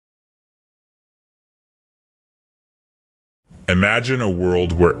Imagine a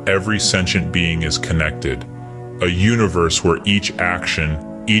world where every sentient being is connected, a universe where each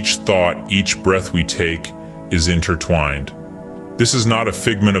action, each thought, each breath we take is intertwined. This is not a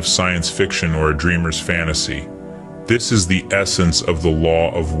figment of science fiction or a dreamer's fantasy. This is the essence of the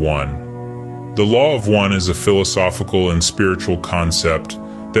law of one. The law of one is a philosophical and spiritual concept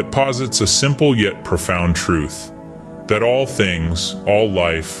that posits a simple yet profound truth, that all things, all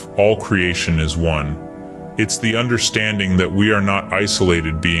life, all creation is one. It's the understanding that we are not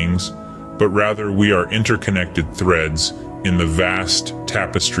isolated beings, but rather we are interconnected threads in the vast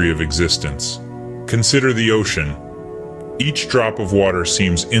tapestry of existence. Consider the ocean. Each drop of water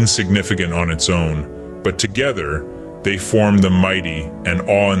seems insignificant on its own, but together they form the mighty and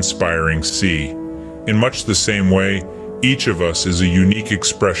awe-inspiring sea. In much the same way, each of us is a unique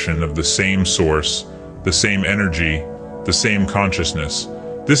expression of the same source, the same energy, the same consciousness.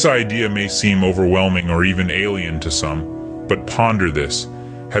 This idea may seem overwhelming or even alien to some, but ponder this.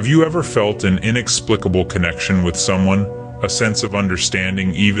 Have you ever felt an inexplicable connection with someone, a sense of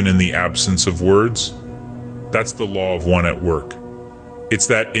understanding even in the absence of words? That's the law of one at work. It's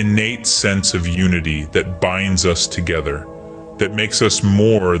that innate sense of unity that binds us together, that makes us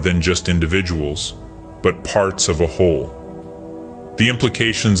more than just individuals, but parts of a whole. The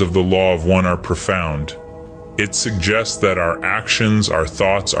implications of the law of one are profound. It suggests that our actions, our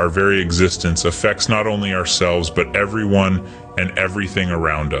thoughts, our very existence affects not only ourselves, but everyone and everything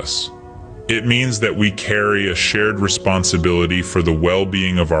around us. It means that we carry a shared responsibility for the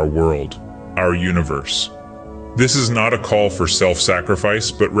well-being of our world, our universe. This is not a call for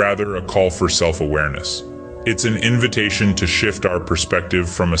self-sacrifice, but rather a call for self-awareness. It's an invitation to shift our perspective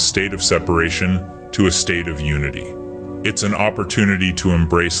from a state of separation to a state of unity. It's an opportunity to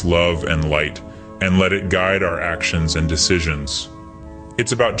embrace love and light and let it guide our actions and decisions.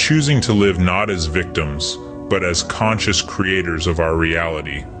 It's about choosing to live not as victims, but as conscious creators of our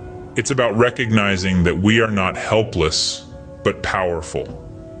reality. It's about recognizing that we are not helpless, but powerful.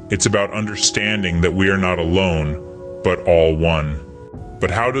 It's about understanding that we are not alone, but all one.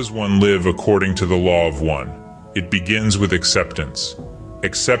 But how does one live according to the law of one? It begins with acceptance.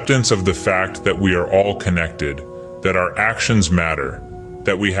 Acceptance of the fact that we are all connected, that our actions matter,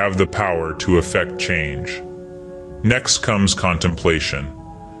 that we have the power to effect change. Next comes contemplation.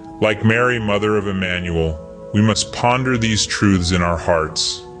 Like Mary, Mother of Emmanuel, we must ponder these truths in our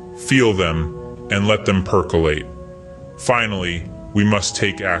hearts, feel them, and let them percolate. Finally, we must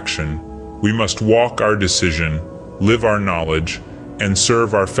take action. We must walk our decision, live our knowledge, and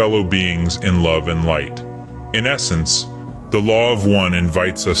serve our fellow beings in love and light. In essence, the law of one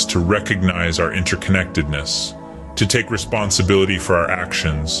invites us to recognize our interconnectedness, to take responsibility for our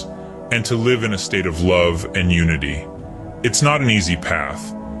actions, and to live in a state of love and unity. It's not an easy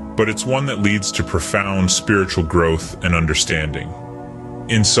path, but it's one that leads to profound spiritual growth and understanding.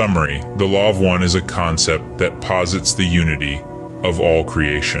 In summary, the law of one is a concept that posits the unity of all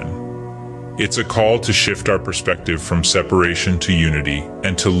creation. It's a call to shift our perspective from separation to unity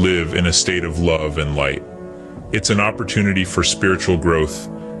and to live in a state of love and light. It's an opportunity for spiritual growth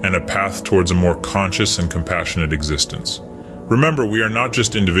and a path towards a more conscious and compassionate existence. Remember, we are not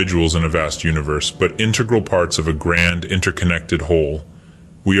just individuals in a vast universe, but integral parts of a grand, interconnected whole.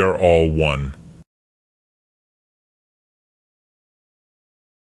 We are all one.